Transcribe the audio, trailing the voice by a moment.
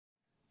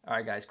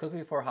Alright guys, quickly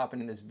before hopping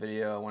into this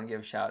video, I want to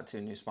give a shout out to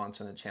a new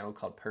sponsor on the channel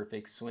called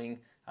Perfect Swing.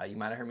 You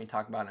might have heard me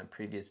talk about it in a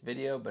previous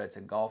video, but it's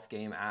a golf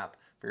game app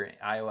for your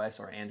iOS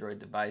or Android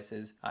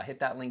devices. Hit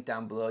that link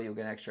down below, you'll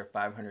get an extra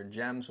 500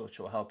 gems, which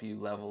will help you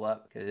level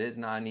up, because it is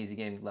not an easy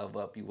game to level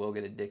up. You will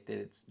get addicted.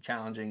 It's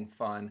challenging,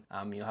 fun.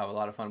 You'll have a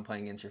lot of fun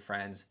playing against your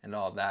friends and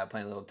all of that,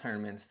 playing little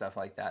tournaments, stuff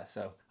like that.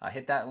 So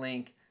hit that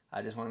link.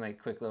 I just want to make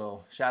a quick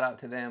little shout out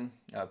to them.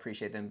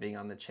 Appreciate them being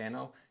on the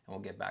channel, and we'll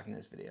get back in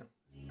this video.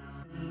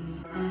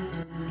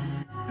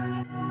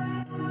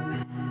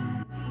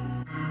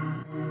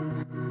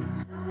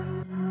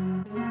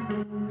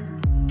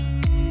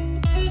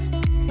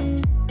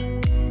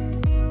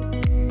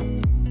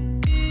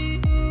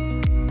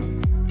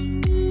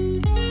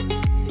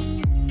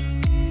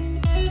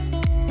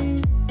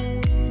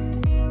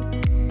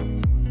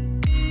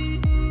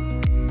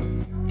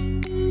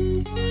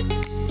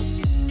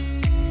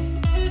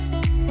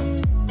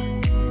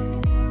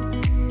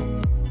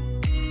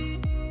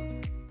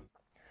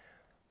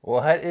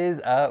 What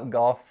is up,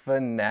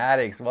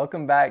 Golffunatics?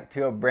 Welcome back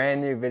to a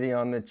brand new video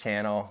on the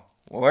channel.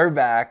 We're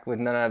back with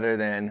none other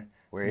than...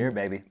 We're here,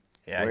 baby.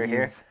 Yeah, we're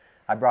here.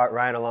 I brought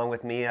Ryan along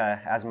with me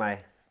as my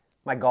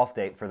golf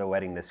date for the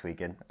wedding this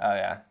weekend. Oh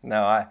yeah,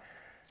 no,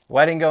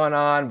 wedding going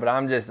on, but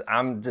I'm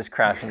just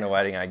crashing the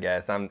wedding, I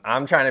guess.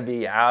 I'm trying to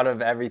be out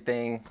of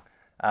everything.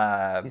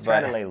 He's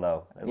trying to lay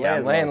low. Yeah,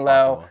 I'm laying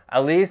low.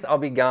 At least I'll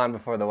be gone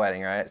before the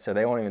wedding, right? So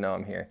they won't even know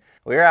I'm here.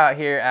 We're out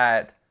here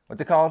at... What's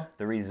it called?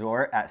 The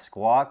resort at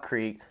Squaw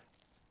Creek,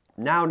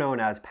 now known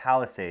as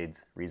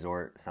Palisades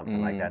Resort,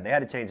 something like that. They had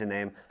to change the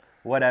name,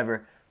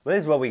 whatever. But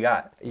this is what we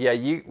got.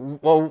 Yeah,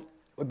 well,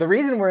 the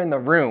reason we're in the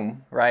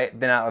room, right,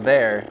 than out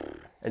there,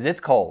 is it's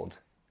cold.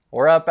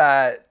 We're up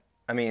at,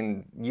 I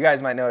mean, you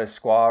guys might know it as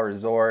Squaw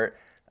Resort,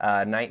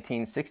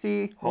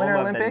 1960 Winter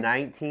Olympics. The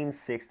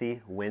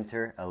 1960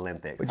 Winter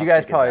Olympics. But you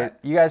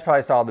guys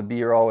probably saw the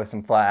B-roll with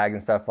some flags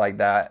and stuff like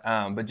that.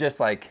 But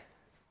just like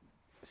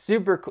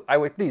super cool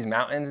with these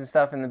mountains and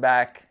stuff in the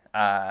back.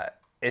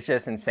 It's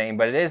just insane.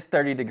 But it is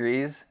 30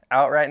 degrees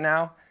out right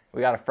now.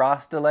 We got a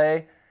frost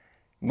delay.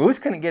 Moose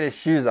couldn't get his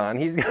shoes on.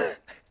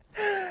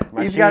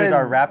 My shoes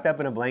are wrapped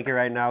up in a blanket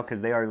right now because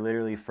they are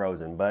literally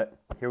frozen. But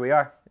here we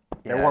are.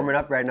 They're warming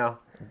up right now.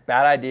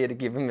 Bad idea to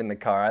keep them in the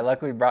car. I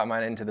luckily brought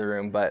mine into the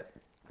room, but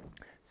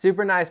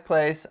super nice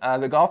place.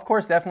 The golf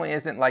course definitely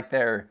isn't like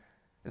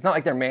it's not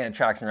like their main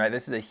attraction, right?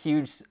 This is a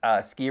huge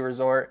ski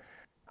resort.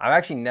 I've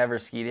actually never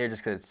skied here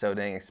just because it's so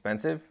dang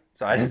expensive.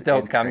 So I just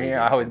don't come here.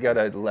 I always go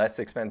to less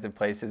expensive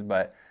places,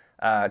 but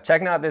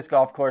checking out this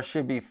golf course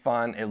should be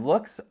fun. It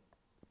looks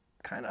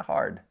kind of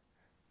hard.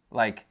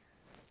 Like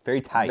very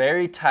tight.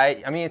 Very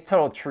tight. I mean, it's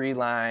total tree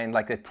line,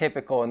 like the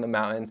typical in the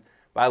mountains,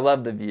 but I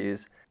love the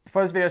views.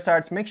 Before this video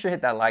starts, make sure to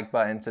hit that like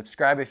button,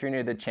 subscribe if you're new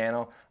to the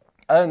channel.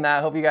 Other than that,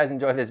 I hope you guys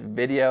enjoy this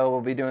video.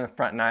 We'll be doing the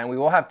front nine. We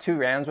will have 2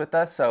 rounds with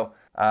us, so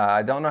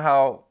I don't know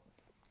how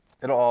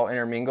it'll all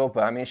intermingle,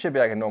 but I mean, it should be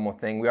like a normal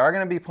thing. We are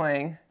going to be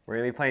playing... We're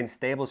going to be playing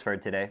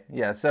Stablesford today.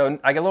 Yeah, so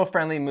like a little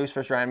friendly Moose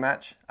vs. Ryan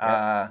match.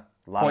 Yep.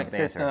 Point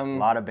system. A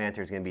lot of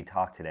banter is going to be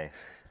talked today.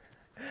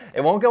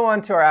 It won't go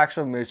on to our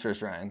actual Moose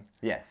vs. Ryan.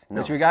 Yes.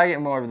 No. Which we got to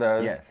get more of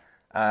those. Yes.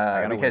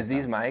 Because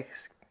these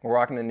mics, we're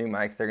rocking the new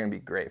mics, they're going to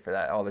be great for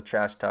that. All the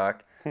trash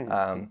talk.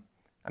 I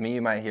mean,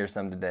 you might hear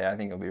some today. I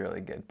think it'll be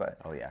really good, but...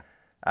 Oh, yeah.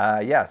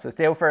 Yeah, so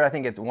Stableford, I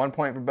think it's 1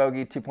 point for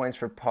bogey, 2 points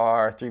for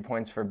par, 3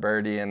 points for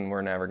birdie, and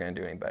we're never going to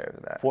do any better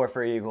than that. 4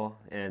 for eagle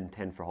and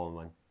 10 for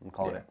hole-in-one. I'm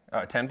calling it.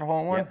 Oh, 10 for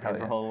hole-in-one? Yep, 10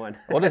 for hole-in-one.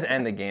 We'll just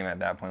end the game at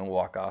that point. We'll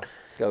walk off.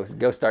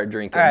 Go start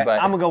drinking. All right,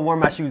 but, I'm going to go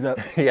warm my shoes up.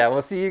 Yeah,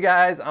 we'll see you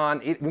guys on...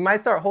 We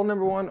might start hole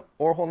number 1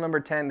 or hole number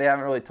 10. They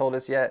haven't really told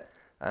us yet,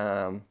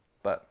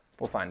 but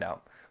we'll find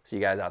out. See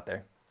you guys out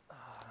there.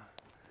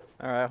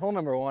 All right, hole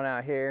number 1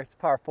 out here. It's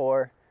par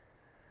 4.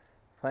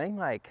 Playing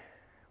like,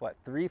 what,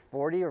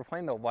 340? We're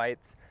playing the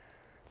whites.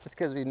 Just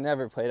because we've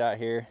never played out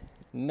here.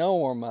 No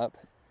warm-up.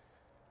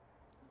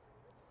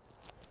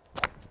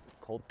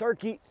 Cold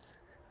turkey.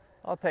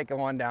 I'll take a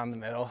one down the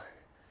middle.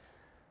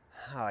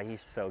 Oh, you're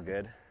so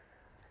good.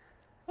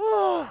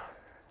 Oh,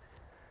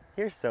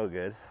 you're so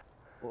good.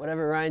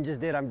 Whatever Ryan just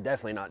did, I'm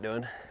definitely not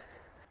doing.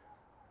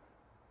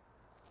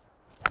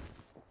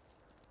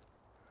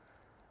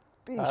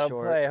 Be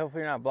short. Play.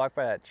 Hopefully you're not blocked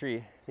by that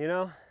tree. You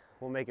know,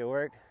 we'll make it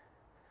work.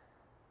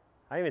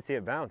 I didn't even see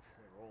it bounce.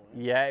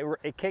 Yeah,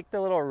 it kicked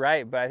a little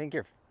right, but I think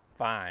you're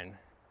fine.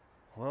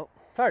 Well,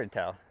 it's hard to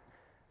tell.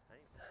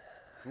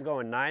 I'm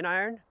going 9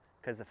 iron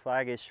because the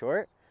flag is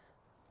short,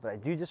 but I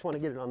do just want to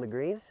get it on the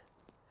green.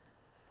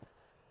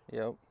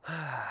 Yep.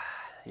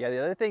 Yeah, the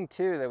other thing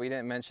too that we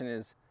didn't mention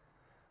is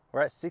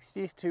we're at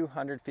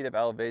 6,200 feet of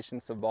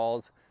elevation, so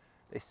balls,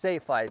 they say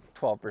fly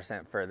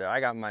 12% further. I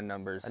got my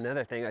numbers.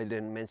 Another thing I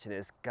didn't mention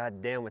is,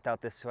 goddamn,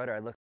 without this sweater, I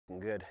look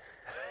good.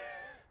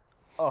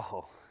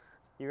 Oh,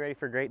 you ready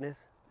for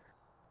greatness?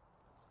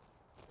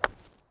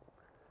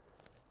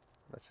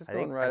 That's just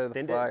going right at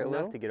the flag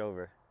enough to get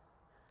over.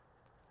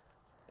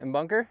 In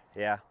bunker?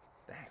 Yeah.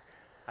 Dang.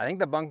 I think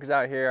the bunkers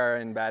out here are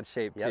in bad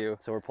shape too.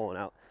 So we're pulling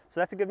out. So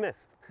that's a good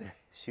miss.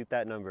 Shoot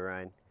that number,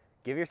 Ryan.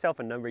 Give yourself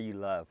a number you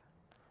love.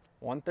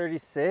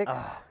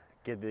 136.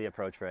 Give the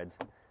approach reds.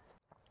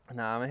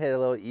 Nah, I'm gonna hit a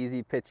little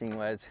easy pitching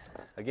wedge.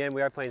 Again,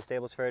 we are playing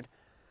Stablesford.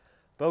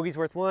 Bogey's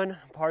worth 1,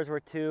 par's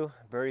worth 2,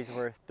 birdie's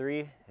worth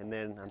 3, and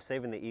then I'm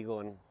saving the eagle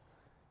and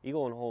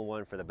hole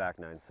 1 for the back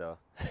 9, so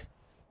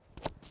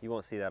you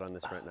won't see that on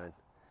this front 9.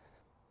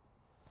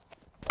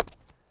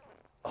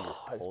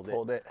 Oh, I just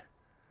pulled it.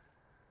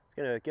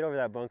 He's gonna get over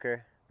that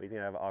bunker, but he's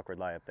gonna have an awkward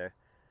lie up there.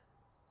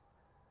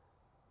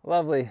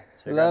 Lovely,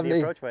 So lovely. grab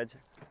the approach wedge.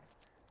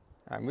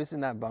 I'm missing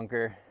that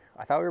bunker.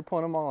 I thought we were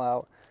pulling them all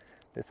out.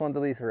 This one's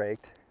at least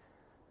raked.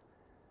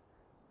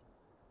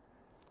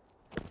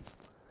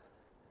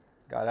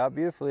 Got out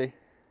beautifully.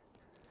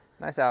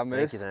 Nice out,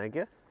 Moose. Thank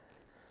you.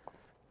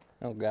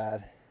 Oh,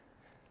 God.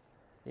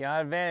 You got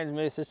an advantage,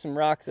 Moose. There's some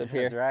rocks up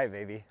here. That's right,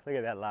 baby. Look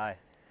at that lie.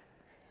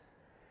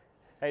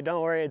 Hey,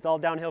 don't worry. It's all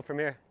downhill from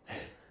here.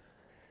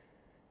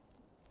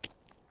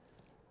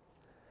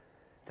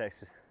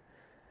 Texas.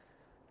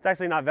 It's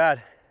actually not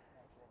bad.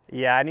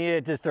 Yeah, I need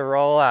it just to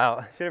roll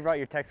out. Should have brought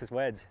your Texas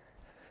wedge.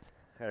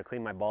 I gotta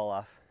clean my ball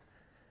off.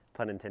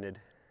 Pun intended.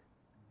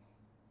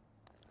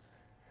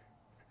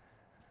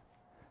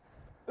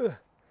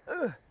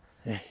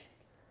 Hey,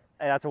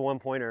 that's a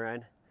 1-pointer,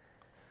 Ryan.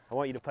 I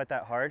want you to putt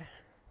that hard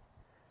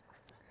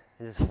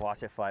and just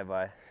watch it fly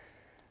by.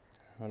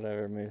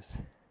 Whatever, Moose.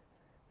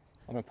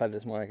 I'm gonna putt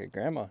this more like a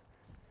grandma.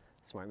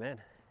 Smart man.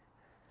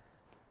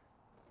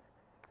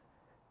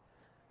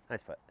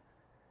 Nice putt.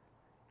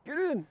 Get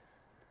in.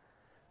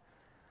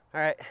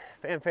 All right,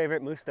 fan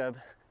favorite, Moose Stub,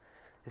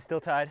 is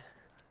still tied.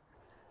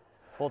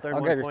 Both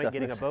earned 1 point,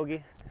 getting a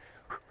bogey.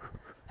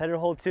 Header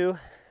hole 2.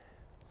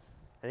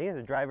 I think it's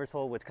a driver's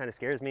hole, which kind of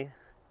scares me,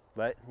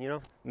 but you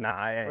know,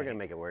 Nah, we're gonna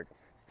make it work.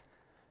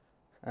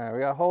 All right, we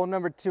got hole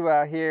number 2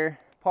 out here.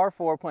 Par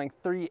 4, playing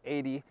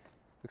 380.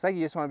 Looks like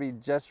you just want to be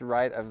just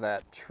right of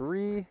that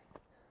tree.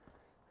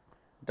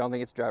 Don't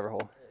think it's driver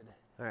hole.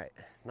 All right,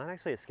 not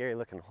actually a scary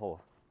looking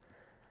hole.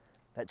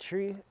 That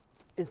tree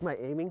is my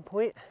aiming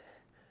point,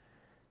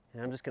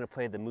 and I'm just gonna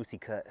play the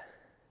moosey cut.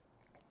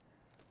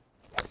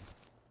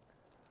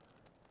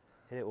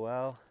 Hit it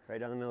well, right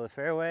down the middle of the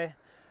fairway.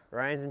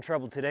 Ryan's in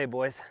trouble today,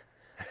 boys.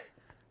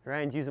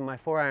 Ryan's using my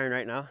 4-iron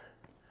right now.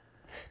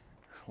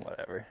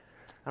 Whatever.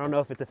 I don't know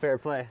if it's a fair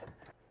play.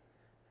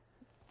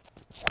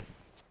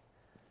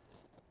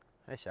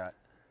 Nice shot.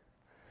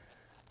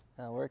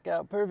 That'll work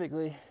out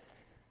perfectly.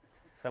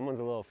 Someone's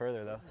a little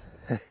further though.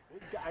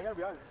 I gotta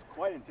be honest, it's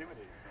quite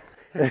intimidating.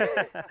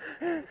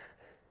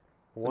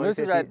 So Moose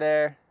is right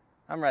there.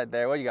 I'm right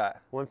there. What you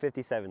got?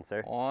 157,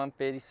 sir.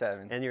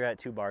 157. And you're at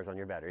 2 bars on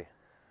your battery.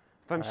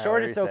 If I'm All right,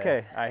 short, it's what do you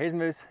okay. say? All right, here's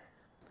Moose.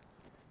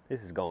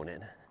 This is going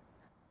in.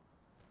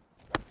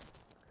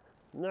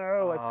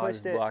 No, I pushed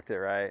just it. blocked it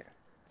right.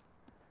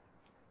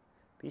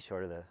 Be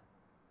short of the.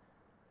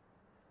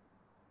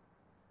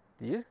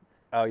 Did you?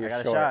 Oh, you're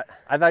got a short. shot.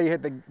 I thought you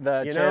hit the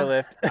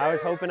chairlift. I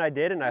was hoping I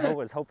did, and I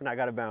was hoping I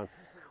got a bounce.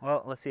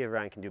 Well, let's see if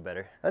Ryan can do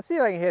better. Let's see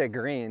if I can hit a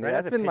green. Ryan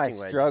That's has a been my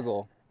pitching wedge.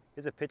 struggle.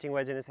 There's a pitching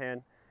wedge in his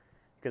hand,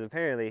 because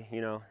apparently,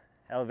 you know,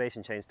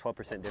 elevation change,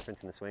 12%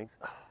 difference in the swings.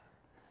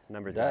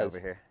 Numbers guy over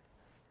here.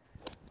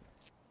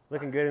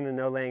 Looking good in the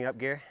no laying up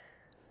gear.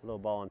 A little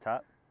ball on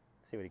top.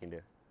 See what he can do.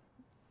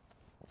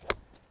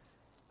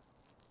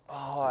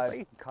 Oh, I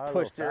Like caught a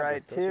pushed it little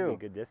right fabric, still should be too.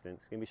 good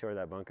distance. It's gonna be short of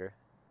that bunker.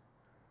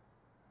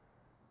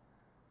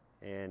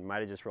 And might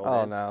have just rolled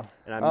Oh in. no.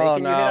 And I'm Oh,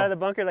 making you hit no. out of the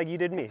bunker like you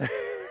did me.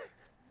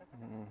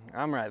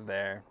 I'm right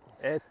there.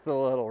 It's a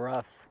little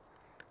rough.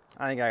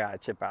 I think I got a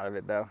chip out of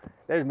it though.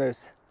 There's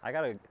Moose. I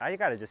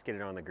gotta just get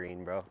it on the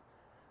green, bro.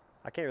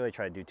 I can't really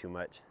try to do too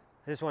much.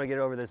 I just want to get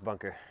over this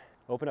bunker.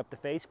 Open up the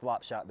face,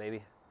 flop shot,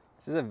 baby.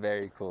 This is a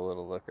very cool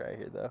little look right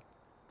here though.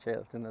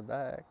 Chairlift in the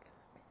back.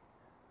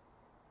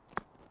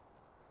 Oh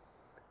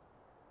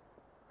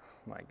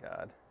my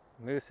God.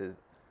 Moose is.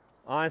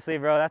 Honestly,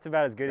 bro, that's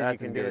about as good as you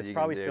That's can as do. good as It's you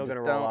probably can do. still Just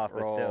gonna roll don't off,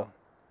 but roll. still.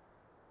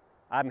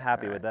 I'm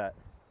happy All with right. that.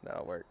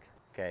 That'll work.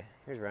 Okay,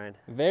 here's Ryan.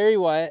 Very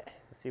wet.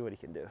 Let's see what he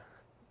can do.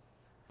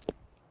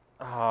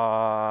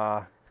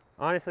 Ah.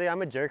 Honestly,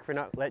 I'm a jerk for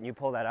not letting you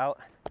pull that out.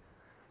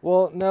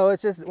 Well, no,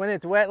 it's just when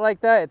it's wet like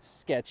that, it's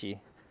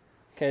sketchy.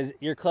 Because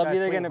your club's Gotta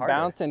either swing going to harder.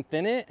 bounce and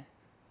thin it.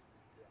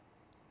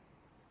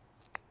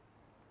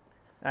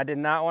 I did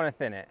not want to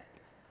thin it.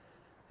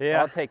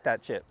 Yeah. I'll take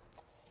that chip.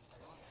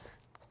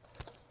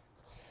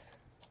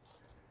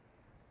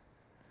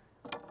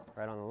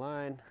 Right on the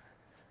line.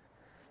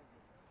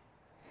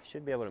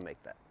 Should be able to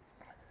make that.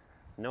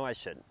 No, I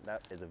shouldn't.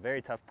 That is a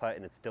very tough putt,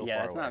 and it's still Yeah,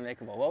 far that's away. not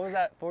makeable. What was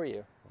that for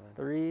you?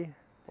 3,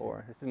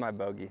 4. This is my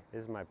bogey.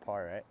 This is my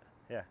par, right?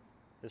 Yeah,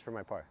 this is for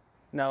my par.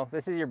 No,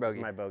 this is your This bogey.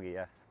 is my bogey,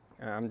 yeah.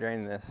 I'm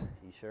draining this.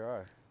 You sure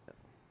are.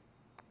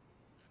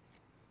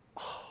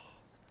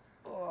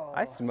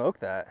 I smoked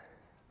that.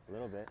 A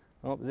little bit.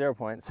 Oh, 0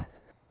 points.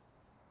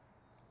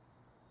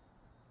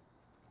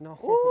 No,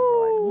 bro,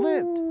 I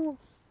lived.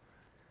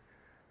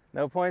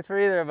 No points for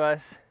either of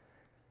us.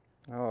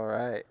 All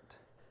right.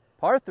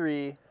 Par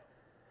 3,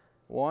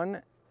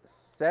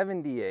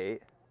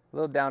 178. A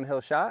little downhill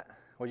shot.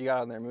 What you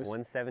got on there, Moose?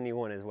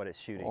 171 is what it's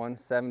shooting.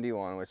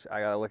 171, which I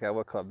gotta look at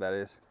what club that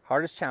is.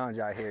 Hardest challenge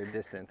out here,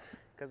 distance.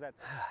 Because that's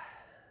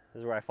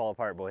this is where I fall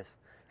apart, boys.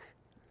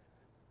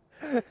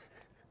 Let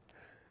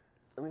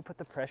me put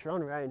the pressure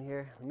on Ryan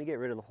here. Let me get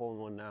rid of the hole in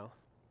one now.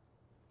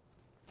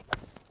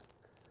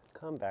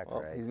 Come back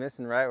right. He's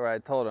missing right where I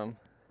told him.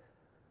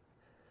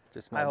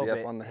 Just might be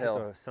up on the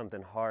hill. Hits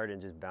something hard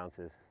and just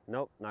bounces.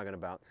 Nope, not gonna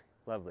bounce.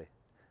 Lovely.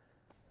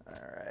 All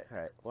right. All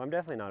right. Well, I'm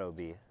definitely not OB.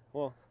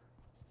 Well,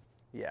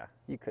 yeah,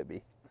 you could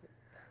be.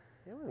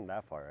 It wasn't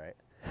that far, right?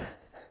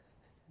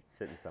 It's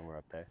sitting somewhere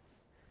up there.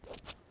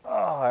 Oh,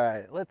 all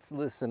right, let's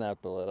loosen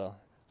up a little.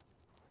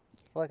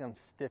 I feel like I'm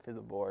stiff as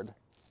a board.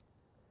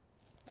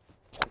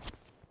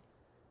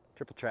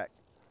 Triple track.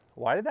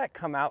 Why did that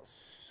come out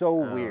so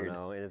weird? I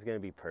don't know, and it's gonna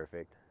be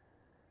perfect.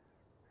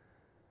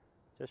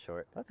 Just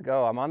short. Let's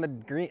go. I'm on the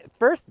green.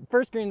 First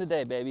green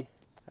today, baby.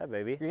 Hi,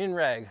 baby. Green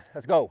reg.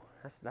 Let's go.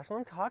 That's what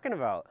I'm talking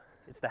about.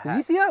 It's the hat. Did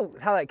you see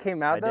how that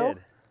came out though? I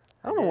did.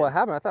 I don't know what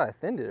happened. I thought I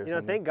thinned it or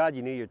something. Thank God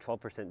you knew your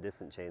 12%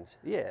 distance change.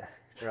 Yeah.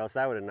 Or else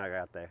that would have not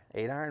got there.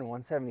 8 iron,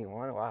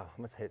 171. Wow, I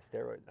must have hit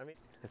steroids. I mean,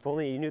 if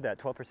only you knew that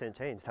 12%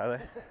 change,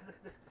 Tyler.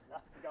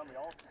 Got me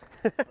all.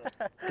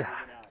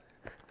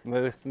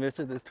 Moose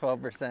with this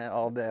 12%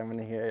 all day. I'm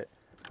gonna hear it.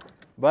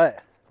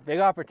 But big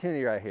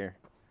opportunity right here.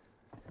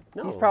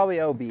 No. He's probably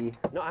OB.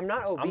 No, I'm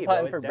not OB. I'm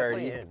putting for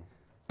birdie. In.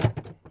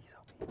 He's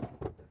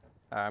OB.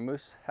 All right,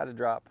 Moose had a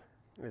drop.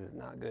 This is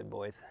not good,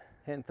 boys.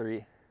 Hitting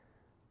 3.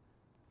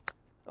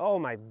 Oh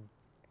my. Big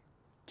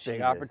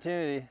Jesus.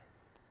 opportunity.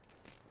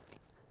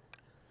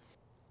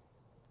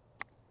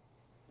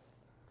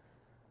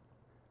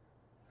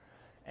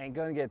 Ain't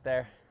gonna get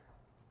there.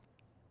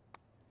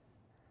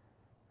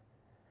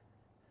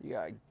 You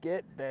gotta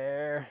get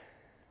there.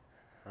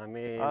 I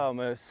mean. Oh,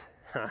 Moose.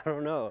 I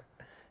don't know.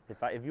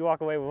 If you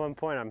walk away with 1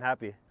 point, I'm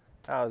happy.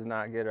 That was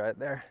not good right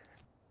there.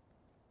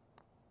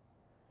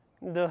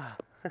 Duh.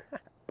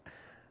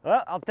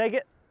 Well, I'll take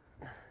it.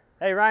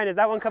 Hey, Ryan, is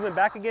that one coming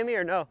back again me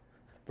or no?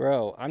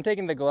 Bro, I'm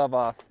taking the glove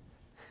off.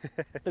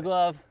 It's the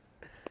glove.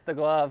 It's the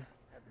glove.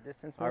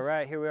 Distance. All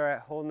right, here we are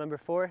at hole number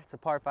 4. It's a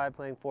par 5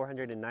 playing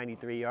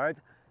 493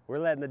 yards. We're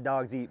letting the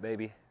dogs eat,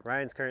 baby.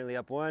 Ryan's currently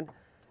up 1.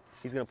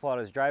 He's gonna pull out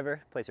his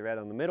driver, place it right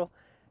on the middle,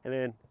 and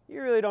then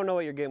you really don't know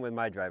what you're getting with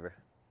my driver.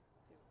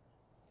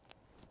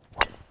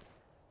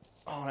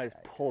 Oh, I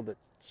just pulled the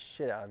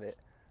shit out of it.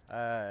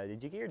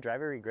 Did you get your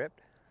driver re-gripped?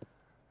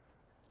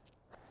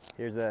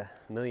 Here's a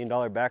 $1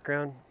 million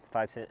background,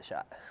 5-cent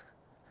shot.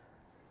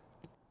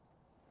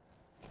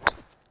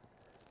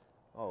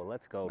 Oh,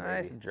 let's go,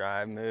 nice baby.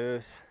 drive,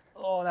 Moose.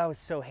 Oh, that was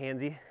so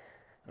handsy.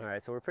 All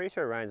right, so we're pretty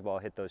sure Ryan's ball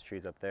hit those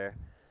trees up there.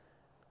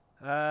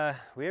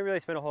 We didn't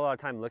really spend a whole lot of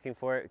time looking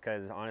for it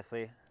because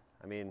honestly,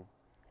 I mean,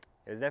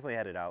 it was definitely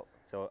headed out.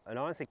 So it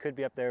honestly could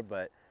be up there,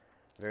 but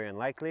very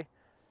unlikely.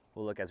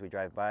 We'll look as we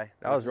drive by.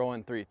 That was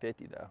rolling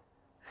 350 though.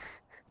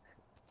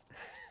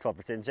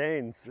 12%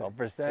 change.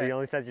 12%. He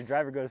only says your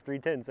driver goes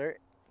 310, sir.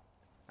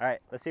 All right,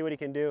 let's see what he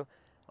can do.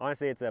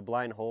 Honestly, it's a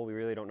blind hole. We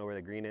really don't know where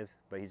the green is,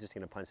 but he's just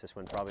gonna punch this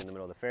one probably in the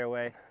middle of the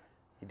fairway.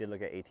 He did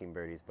look at 18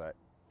 birdies, but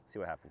see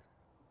what happens.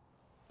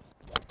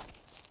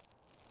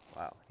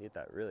 Wow, he hit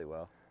that really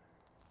well.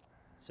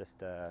 It's just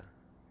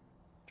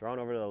drawn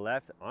over to the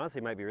left.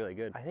 Honestly, might be really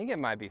good. I think it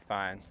might be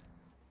fine.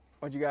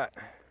 What you got?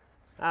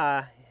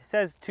 It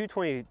says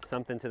 220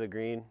 something to the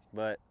green,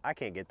 but I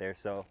can't get there,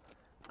 so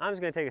I'm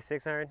just gonna take a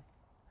 6-iron.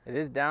 It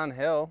is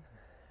downhill.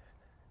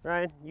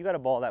 Ryan, you got a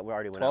ball that we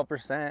already went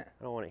 12%. I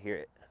don't want to hear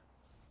it.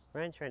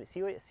 Ryan's trying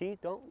to see.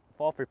 Don't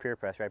fall for peer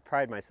pressure. I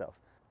pride myself.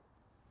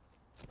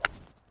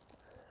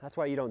 That's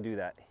why you don't do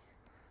that.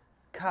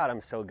 God,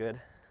 I'm so good.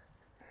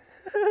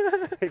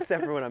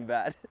 Except for when I'm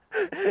bad.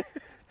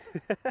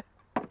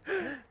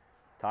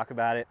 Talk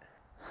about it.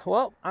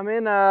 Well, I'm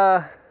in,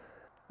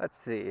 let's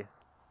see,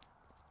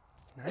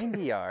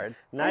 90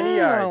 yards. 90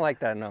 yards. I don't like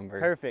that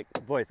number.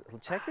 Perfect. Boys,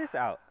 check this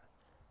out.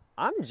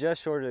 I'm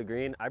just short of the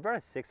green. I brought a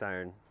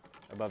 6-iron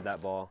above that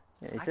ball.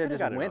 Yeah, you should have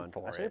just went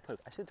for it. I should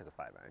have took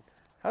a 5-iron.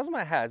 How's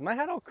my hat? Is my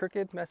hat all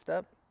crooked, messed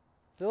up?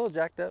 Is it a little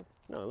jacked up?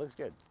 No, it looks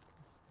good.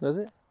 Does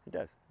it? It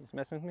does. You just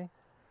messing with me?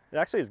 It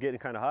actually is getting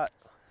kind of hot.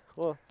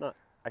 Well, not.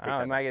 I take that.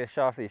 I might get a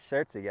show off these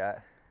shirts we got.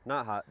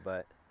 Not hot,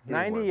 but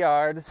 90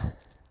 yards.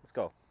 Let's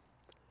go.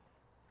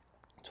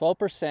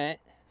 12%.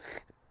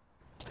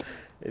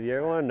 If you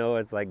ever want to know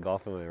what's like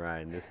golfing with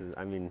Ryan, this is,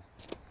 I mean,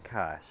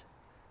 gosh,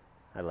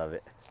 I love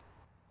it.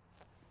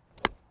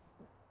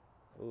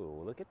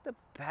 Ooh, look at the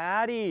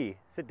patty.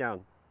 Sit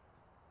down.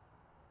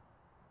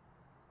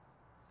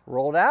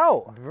 Rolled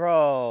out.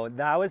 Bro,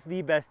 that was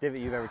the best divot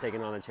you've ever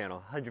taken on the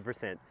channel.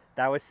 100%.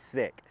 That was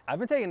sick. I've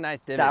been taking nice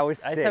divots. That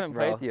was I just sick, haven't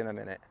played bro. with you in a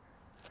minute.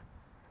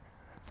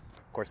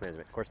 Course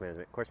management, course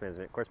management, course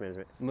management, course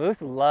management.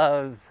 Moose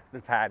loves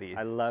the patties.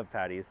 I love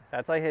patties.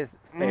 That's like his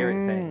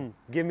favorite thing.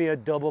 Give me a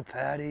double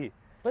patty.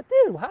 But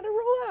dude, how'd it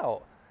roll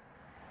out?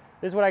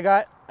 This is what I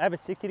got. I have a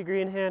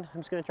 60-degree in hand. I'm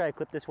just gonna try to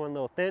clip this one a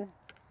little thin.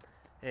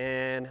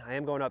 And I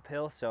am going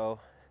uphill, so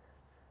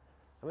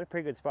I'm in a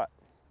pretty good spot.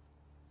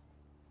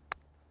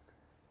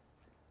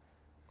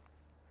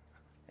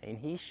 Ain't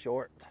he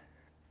short?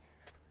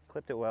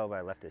 Clipped it well, but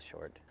I left it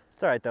short.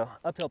 It's all right though,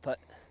 uphill putt.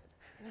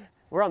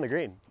 We're on the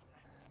green.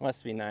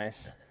 Must be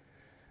nice.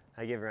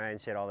 I give Ryan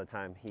shit all the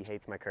time. He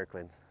hates my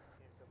Kirklands.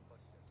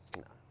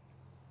 No.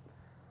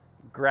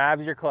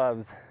 Grabs your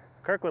clubs.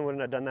 Kirkland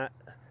wouldn't have done that.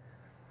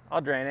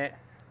 I'll drain it.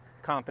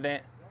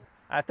 Confident.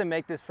 I have to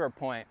make this for a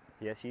point.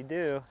 Yes, you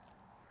do.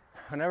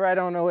 Whenever I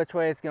don't know which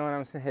way it's going,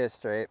 I'm just gonna hit it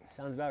straight.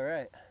 Sounds about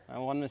right. My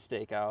one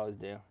mistake I always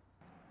do.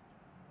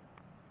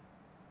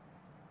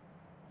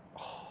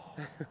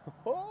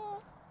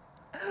 Oh.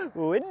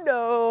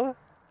 Window.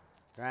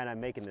 Ryan, I'm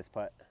making this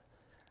putt.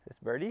 This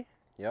birdie?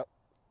 Yep.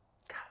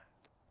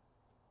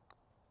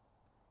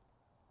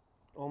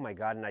 Oh my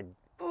God, and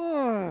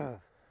I'm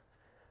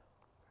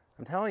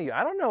telling you,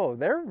 I don't know.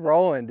 They're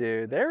rolling,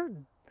 dude.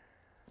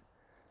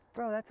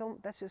 Bro,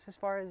 that's just as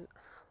far as.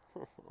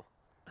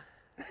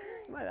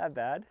 Am I that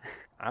bad?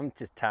 I'm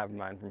just tapping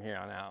mine from here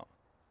on out.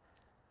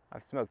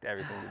 I've smoked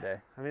everything today.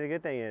 I mean, the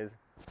good thing is,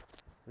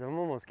 I'm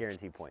almost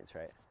guaranteed points,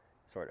 right?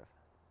 Sort of.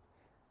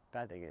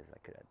 Bad thing is, I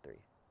could have 3.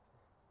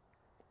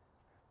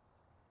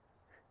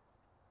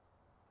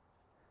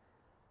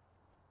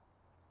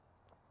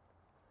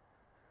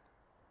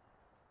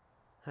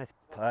 Nice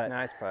putt.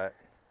 Nice putt.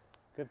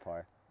 Good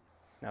par.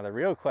 Now the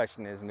real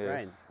question is, Moose,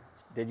 Ryan.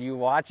 did you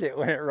watch it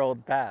when it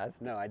rolled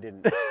past? No, I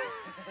didn't.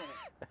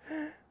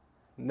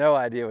 No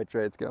idea which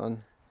way it's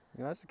going.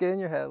 You want to just get in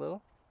your head a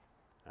little?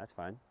 That's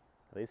fine.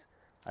 At least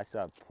I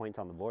still have points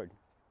on the board.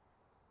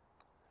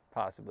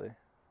 Possibly.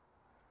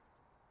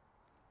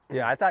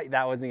 Yeah, I thought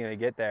that wasn't going to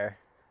get there.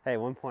 Hey,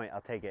 1 point,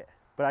 I'll take it.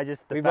 But I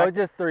just, We both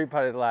just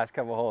 3-putted the last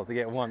couple holes to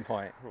get 1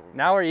 point.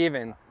 Now we're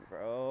even.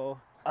 Bro.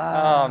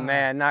 Oh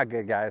man, not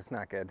good, guys,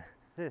 not good.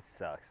 This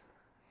sucks.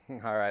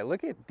 All right,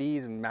 look at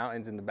these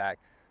mountains in the back.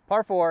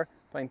 Par 4,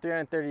 playing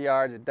 330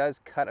 yards. It does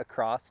cut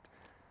across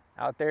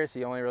out there, so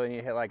you only really need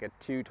to hit like a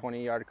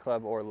 220-yard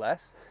club or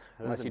less,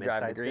 unless you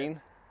drive the green.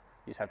 Grips?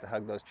 You just have to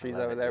hug those trees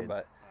over there,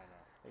 but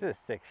this is a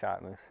sick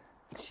shot, Moose.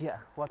 Yeah,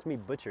 watch me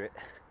butcher it.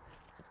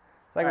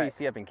 It's like what you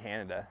see up in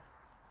Canada.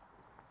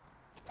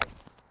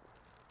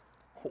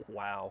 Oh,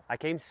 wow. I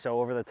came so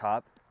over the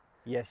top.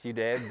 Yes, you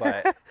did,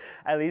 but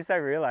At least I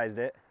realized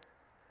it.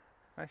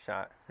 nice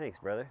shot. Thanks,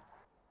 brother.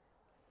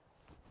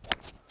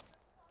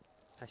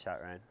 Nice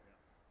shot, Ryan.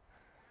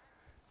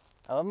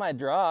 I love my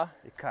draw.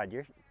 God,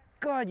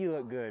 you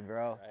look good,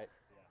 bro.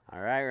 All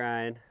right,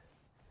 Ryan.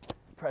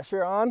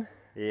 Pressure on.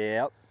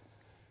 Yep.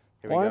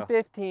 Here we go.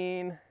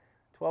 115,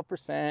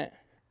 12%.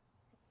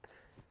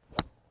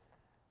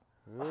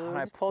 Ooh,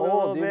 I just pulled it a pull,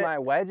 little dude, bit. my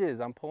wedges.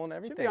 I'm pulling Should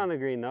everything. be on the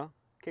green though.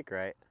 Kick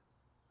right.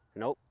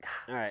 Nope.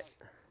 All right.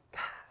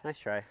 Nice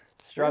try.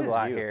 Struggle Good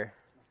as out you. here.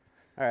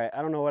 All right.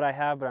 I don't know what I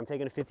have, but I'm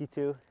taking a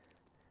 52.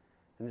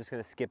 I'm just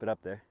gonna skip it up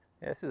there.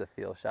 Yeah, this is a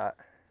feel shot.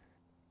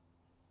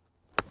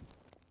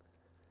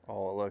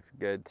 Oh, it looks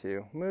good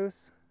too.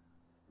 Moose.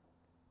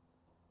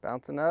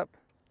 Bouncing up.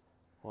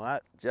 Well,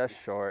 that.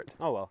 Just short.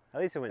 Oh well.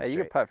 At least it went Hey, you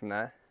straight. can putt from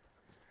that.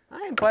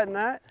 I ain't putting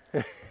that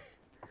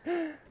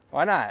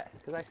Why not?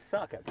 because I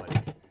suck at putting.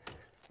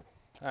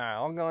 All right,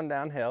 I'm going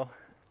downhill.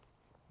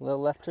 A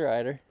little left to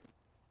righter.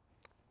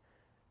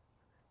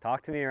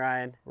 Talk to me,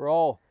 Ryan.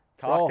 Roll.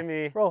 Talk roll, to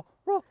me. Roll,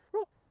 roll,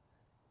 roll.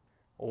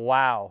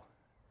 Wow.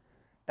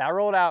 That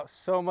rolled out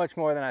so much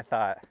more than I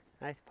thought.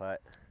 Nice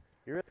putt.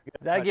 You're really good.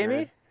 Is that a putting, gimme?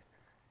 Ryan.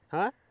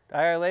 Huh? Do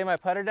I lay my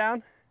putter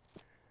down?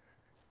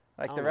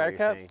 I Like don't the know what Ryder you're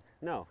Cup? saying.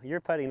 No, you're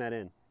putting that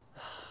in.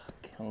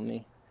 Kill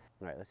me.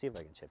 All right, let's see if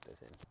I can chip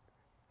this in.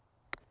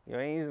 You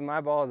ain't using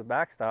my ball as a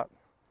backstop.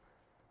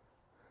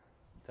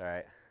 It's all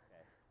right.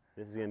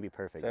 This is gonna be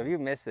perfect. So if you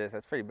miss this,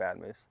 that's pretty bad,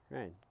 Moose.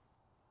 Ryan.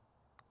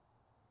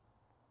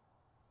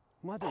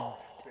 Mother.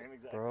 Same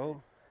exact.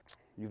 Bro,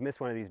 you've missed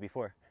one of these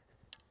before.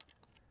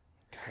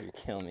 God, you're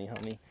killing me,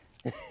 homie.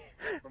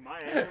 From my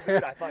angle,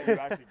 dude, I thought you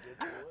actually did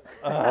do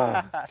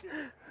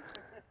it.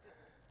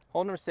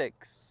 Hole number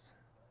 6.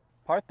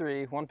 Par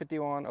 3,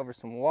 151 over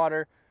some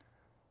water.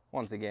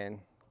 Once again,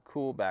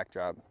 cool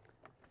backdrop.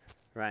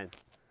 Ryan,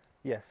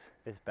 Yes.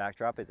 this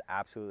backdrop is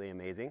absolutely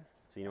amazing.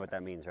 So you know what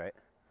that means, right?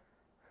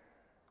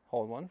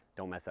 Hold 1.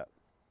 Don't mess up.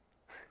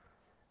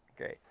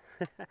 Great.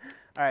 All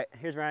right,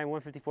 here's Ryan,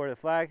 154 to the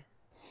flag.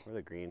 Or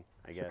the green,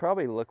 I guess. Should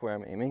probably look where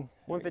I'm aiming.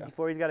 There we go.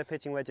 154, he's got a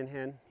pitching wedge in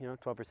hand,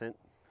 12%.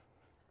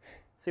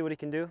 See what he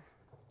can do.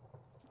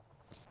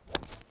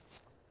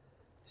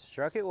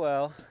 Struck it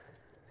well.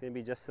 It's gonna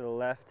be just to the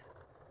left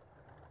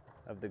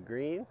of the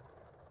green.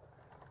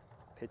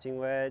 Pitching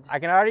wedge. I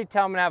can already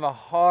tell I'm gonna have a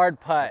hard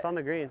putt. It's on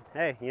the green.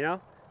 Hey,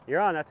 you're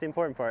on, that's the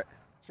important part.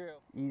 True.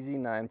 Easy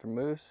 9 for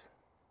Moose.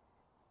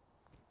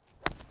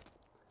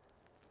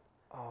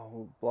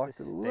 Oh, blocked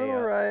Just it a stay little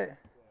up. right.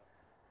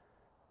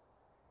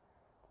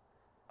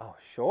 Oh,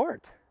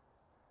 short.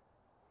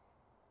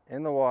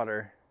 In the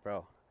water.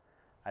 Bro,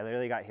 I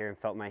literally got here and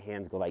felt my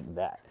hands go like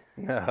that.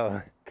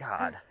 No.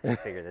 God, I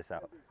figured this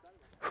out.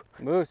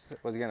 Moose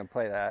was gonna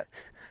play that.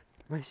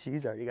 My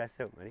shoes already got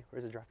soaked, buddy.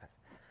 Where's the drop at?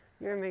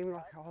 You're gonna make me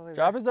walk all the way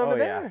Drop back. is over Oh,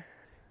 yeah. there.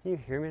 Can you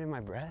hear me in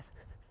my breath?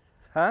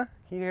 Huh?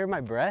 Can you hear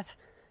my breath?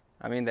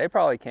 I mean, they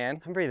probably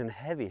can. I'm breathing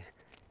heavy.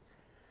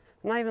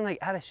 I'm not even like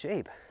out of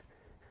shape.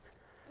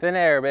 Thin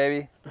air,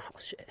 baby. Oh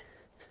shit.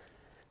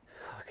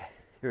 Okay,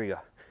 here we go.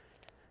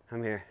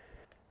 I'm here.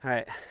 All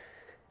right.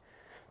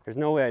 There's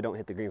no way I don't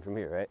hit the green from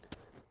here, right?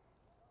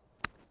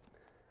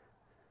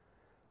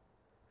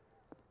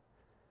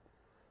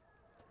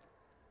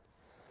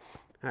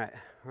 All right,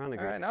 we're on the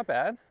green. All right, not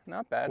bad,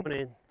 not bad. One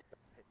in.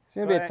 It's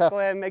gonna be a tough. Go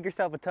ahead and make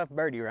yourself a tough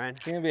birdie, Ryan.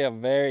 It's gonna be a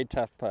very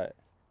tough putt.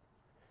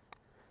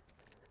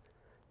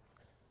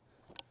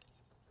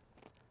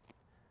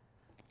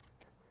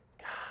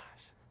 Gosh,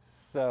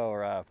 so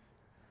rough.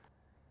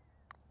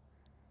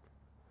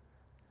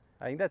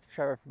 I think that's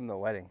Trevor from the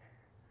wedding.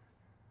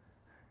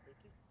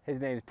 His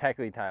name's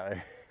technically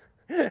Tyler.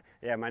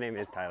 Yeah, my name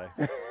is Tyler.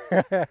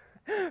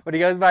 But he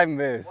goes by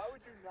Moose. Why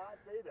would you not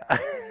say that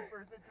when you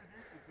first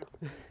introduced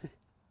yourself?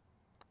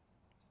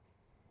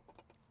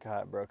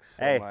 God, it broke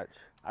so much.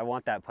 I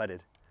want that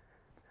putted.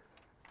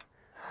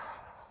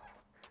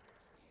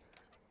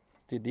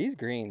 Dude, these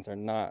greens are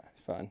not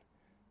fun.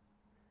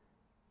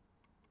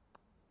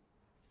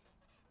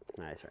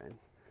 Nice, Ryan.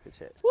 Good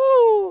shit.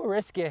 Woo!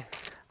 Risky.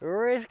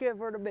 Risk it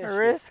for the biscuit.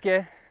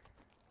 Risky.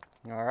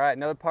 All right,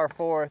 another par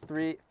 4,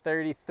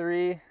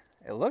 333.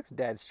 It looks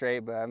dead straight,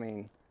 but I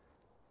mean,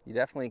 you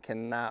definitely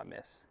cannot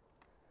miss.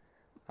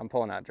 I'm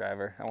pulling out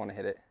driver. I want to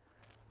hit it.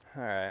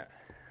 All right,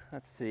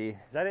 let's see.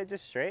 Is that it,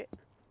 just straight?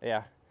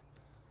 Yeah.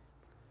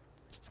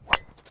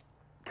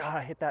 God,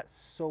 I hit that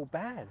so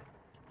bad.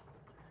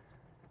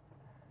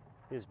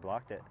 You just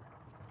blocked it.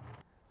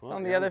 Well, it's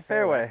on the other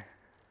fairway.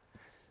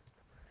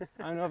 I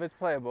don't know if it's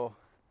playable.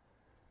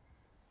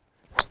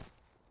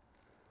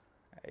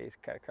 He's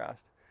cut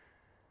across.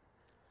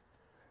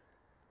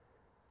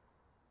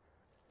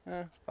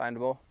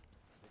 Findable.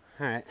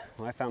 All right,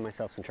 well, I found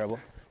myself some trouble.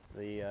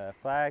 The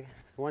flag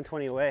is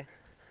 120 away.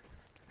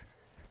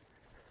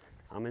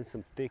 I'm in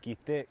some thicky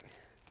thick.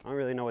 I don't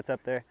really know what's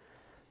up there.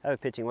 I have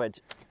a pitching wedge.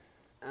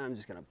 I'm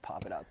just gonna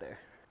pop it out there.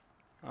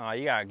 Oh,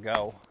 you gotta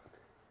go.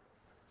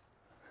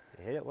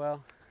 I hit it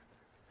well.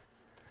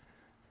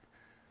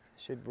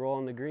 Should roll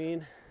on the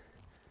green.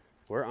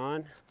 We're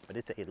on, but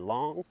it's a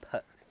long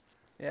putt.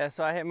 Yeah,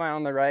 so I hit mine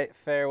on the right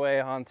fairway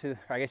onto,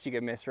 I guess you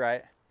could miss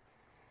right.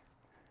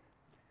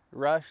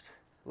 Rushed,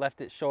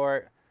 left it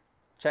short,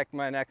 checked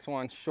my next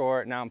one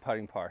short, now I'm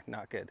putting par,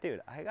 not good.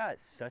 Dude, I got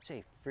such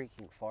a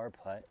freaking far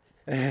putt.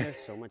 There's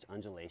so much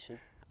undulation.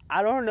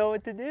 I don't know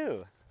what to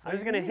do. I'm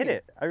just gonna hit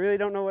it. I really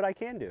don't know what I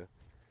can do.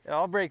 It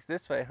all breaks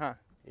this way, huh?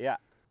 Yeah.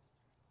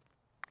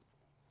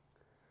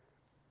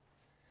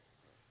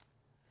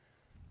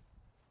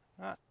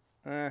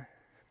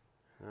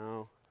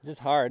 No. Just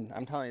hard.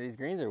 I'm telling you, these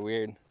greens are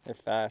weird. They're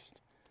fast.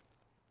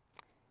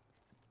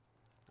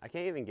 I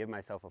can't even give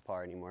myself a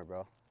par anymore,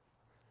 bro.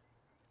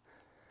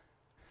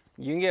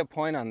 You can get a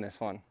point on this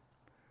one.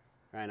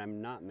 Ryan,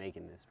 I'm not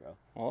making this, bro.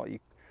 Well,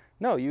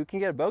 you can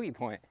get a bogey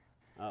point.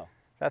 Oh.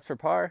 That's for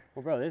par.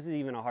 Well, bro, this is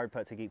even a hard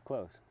putt to keep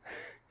close.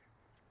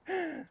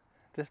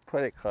 Just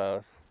put it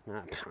close.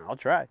 Nah, I'll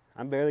try.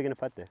 I'm barely gonna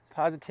putt this.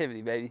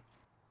 Positivity, baby.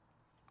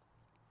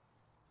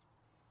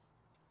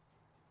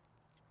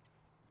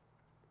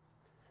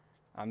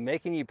 I'm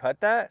making you putt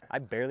that? I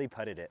barely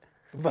putted it.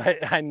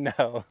 But I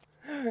know.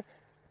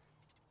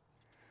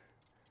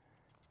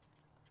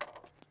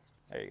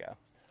 There you go.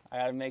 I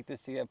gotta make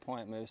this to get a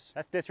point, Moose.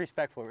 That's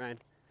disrespectful, Ryan.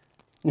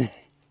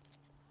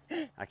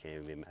 I can't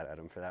even be mad at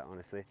him for that,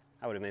 honestly.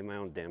 I would have made my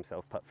own damn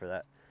self putt for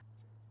that.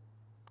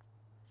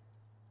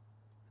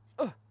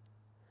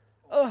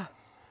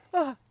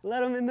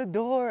 Let him in the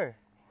door.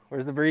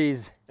 Where's the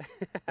breeze?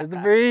 Where's the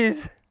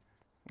breeze?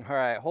 All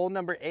right, hole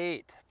number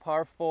 8,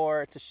 par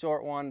 4. It's a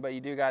short one, but you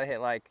do gotta hit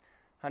like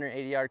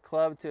 180-yard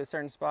club to a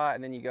certain spot,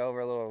 and then you go over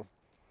a little,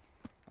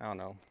 I don't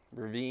know,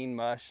 ravine,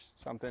 mush,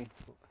 something.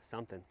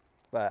 Something.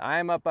 But I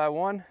am up by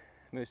 1.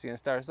 Moose is gonna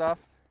start us off.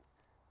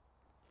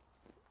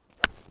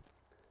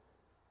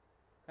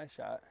 Nice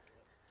shot.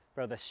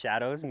 Bro, the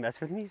shadows mess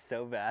with me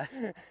so bad.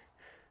 Yeah,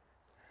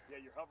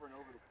 you're hovering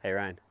over the... Hey,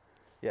 Ryan.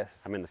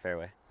 Yes. I'm in the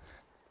fairway.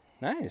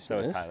 Nice, So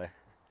Moose. is Tyler.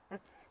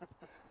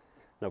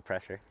 No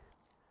pressure.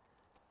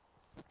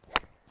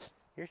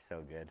 You're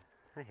so good.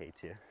 I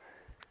hate you.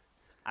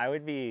 I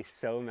would be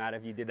so mad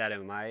if you did that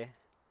in my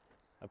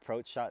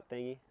approach shot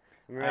thingy.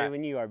 I'm ready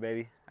when you are,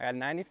 baby. I got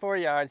 94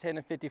 yards, hitting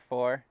a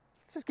 54.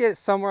 Let's just get it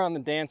somewhere on the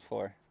dance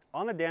floor.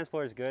 On the dance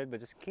floor is good, but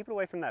just keep it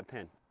away from that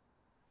pin.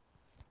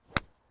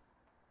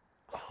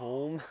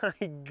 Oh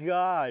my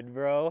God,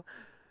 bro.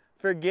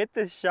 Forget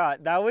the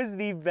shot. That was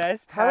the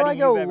best patty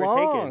you've ever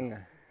taken.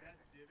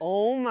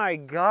 Oh my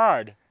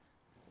God.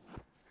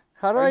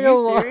 How do I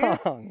go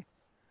long?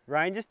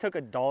 Ryan just took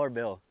a $1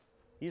 bill.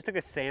 He just took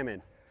a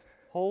salmon.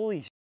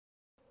 Holy sh**.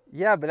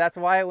 Yeah, but that's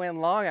why it went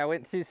long. I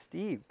went too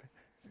steep.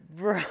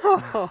 Bro,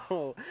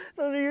 those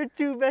are your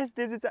 2 best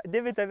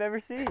divots I've ever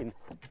seen.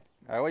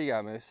 All right, what do you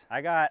got, Moose?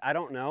 I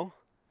don't know,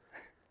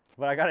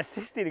 but I got a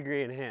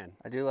 60-degree in hand.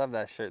 I do love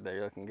that shirt there.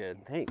 You're looking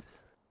good. Thanks.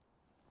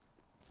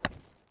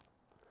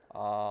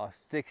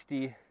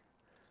 60.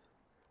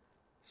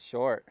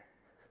 Short.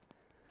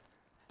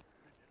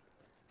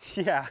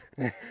 Yeah.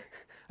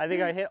 I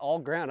think I hit all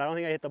ground. I don't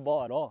think I hit the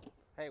ball at all.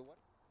 Hey, what?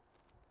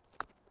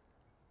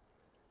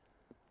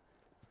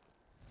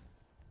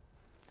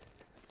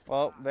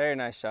 Well, very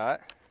nice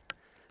shot.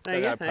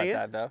 Thank you. Thank you.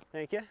 That, though.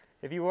 Thank you.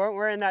 If you weren't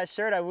wearing that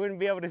shirt, I wouldn't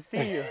be able to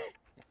see you.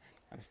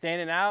 I'm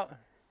standing out.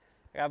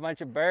 I got a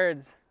bunch of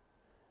birds.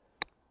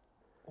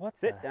 What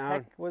the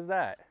heck was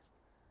that?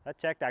 That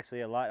checked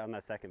actually a lot on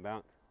that second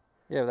bounce.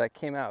 Yeah, that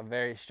came out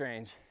very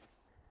strange.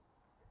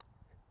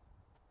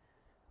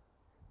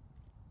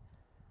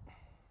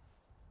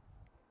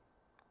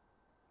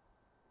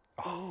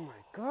 Oh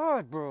my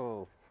God,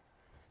 bro.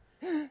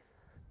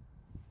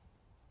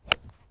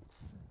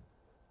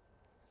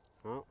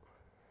 Oh,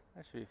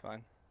 that should be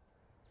fun.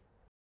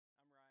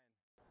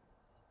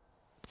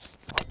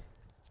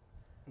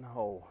 I'm Ryan.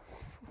 No.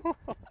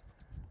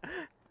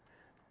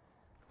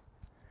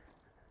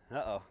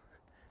 Uh-oh.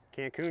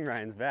 Cancun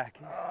Ryan's back.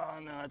 Oh,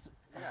 no, it's...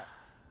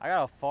 I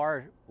got a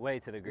far way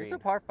to the green. Is this a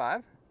par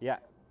 5? Yeah.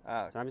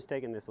 Oh. So I'm just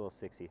taking this little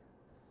 60.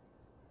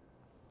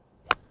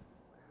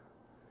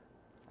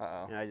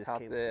 Uh-oh. And I just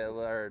topped it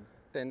or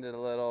thinned it a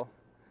little.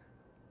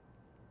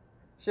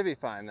 Should be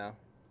fine, though.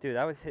 Dude,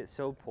 that was hit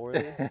so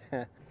poorly.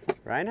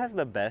 Ryan has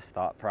the best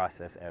thought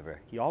process ever.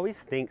 He always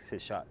thinks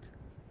his shots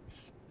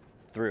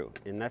through,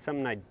 and that's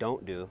something I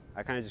don't do.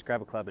 I kind of just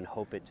grab a club and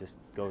hope it just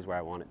goes where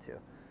I want it to,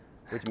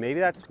 which maybe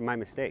that's my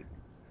mistake.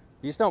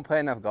 You just don't play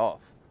enough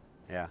golf.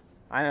 Yeah.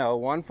 I know,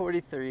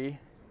 143,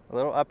 a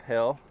little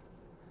uphill.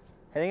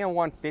 Hitting a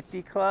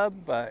 150 club,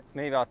 but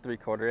maybe I'll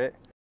 3/4 it.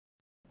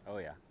 Oh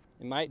yeah.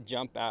 It might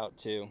jump out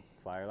too.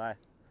 Flyer lie.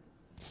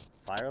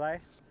 Flyer lie?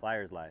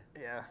 Flyers lie.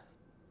 Yeah.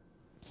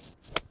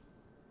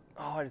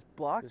 Oh, I just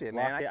blocked it,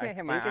 man. I can't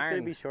hit my irons. I think it's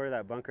going to be short of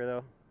that bunker,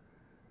 though,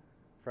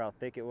 for how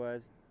thick it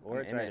was,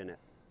 or it's right in it.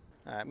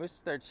 All right,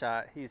 Moose's third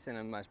shot. He's in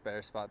a much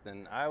better spot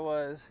than I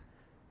was.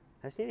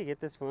 I just need to get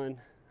this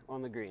one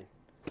on the green.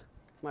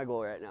 It's my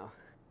goal right now.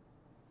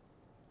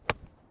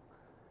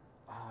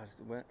 Oh, it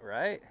just went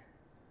right.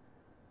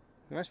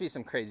 There must be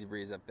some crazy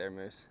breeze up there,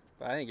 Moose.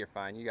 But I think you're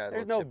fine. You got a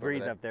There's little no chip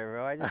breeze over there. up there,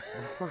 bro. I just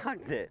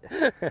blocked it. Come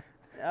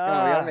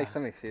on, we gotta make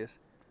some excuse.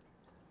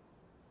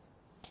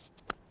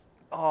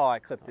 Oh, I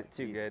clipped it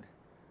too good.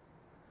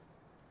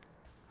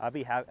 I'll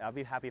be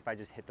happy if I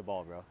just hit the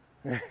ball, bro.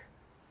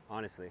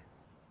 Honestly.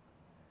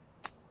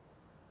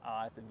 Oh,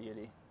 that's a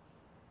beauty.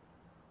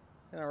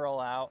 Gonna roll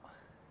out.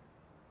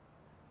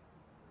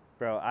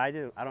 Bro, I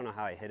don't know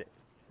how I hit it.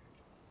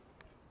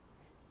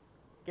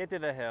 Get to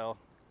the hill.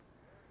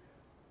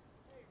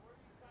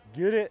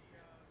 Get it.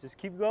 Just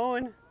keep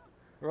going.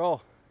 Roll.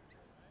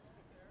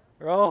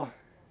 Roll.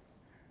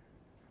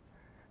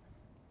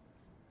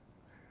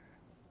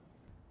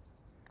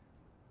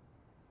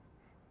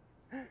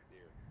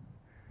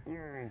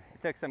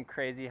 It took some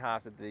crazy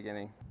hops at the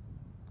beginning.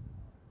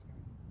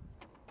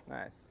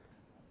 Nice.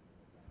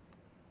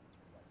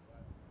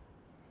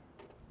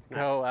 Let's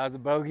go. That was a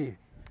bogey.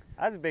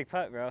 That was a big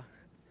putt, bro.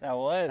 That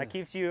was. That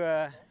keeps you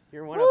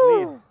your one-up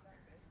lead.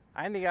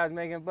 I didn't think I was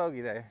making a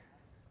bogey there.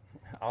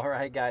 All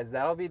right, guys,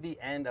 that'll be the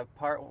end of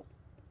part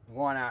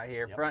 1 out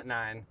here, yep. Front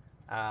 9,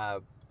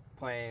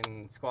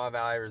 playing Squaw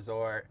Valley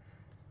Resort.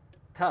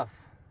 Tough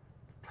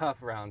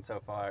round so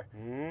far.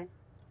 Mm-hmm.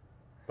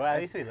 But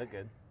at least we look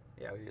good.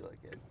 Yeah, we do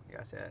look good.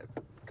 Like I said,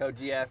 code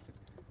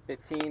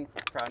GF15,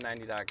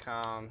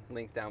 proud90.com.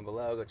 Links down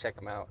below. Go check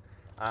them out.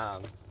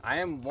 I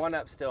am 1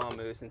 up still on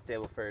Moose in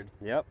Stableford.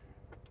 Yep.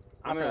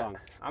 I'm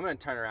gonna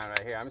turn around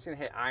right here. I'm just gonna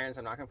hit irons.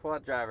 I'm not gonna pull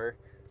out driver.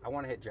 I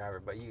want to hit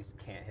driver, but you just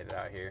can't hit it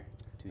out here.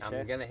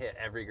 Touché. I'm gonna hit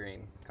every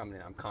green coming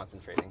in. I'm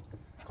concentrating.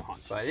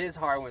 But it is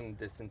hard when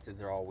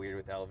distances are all weird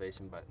with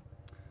elevation. But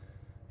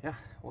yeah,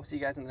 we'll see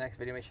you guys in the next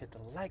video. Make sure to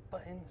hit the like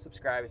button,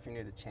 subscribe if you're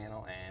new to the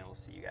channel, and we'll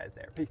see you guys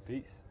there.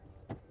 Peace.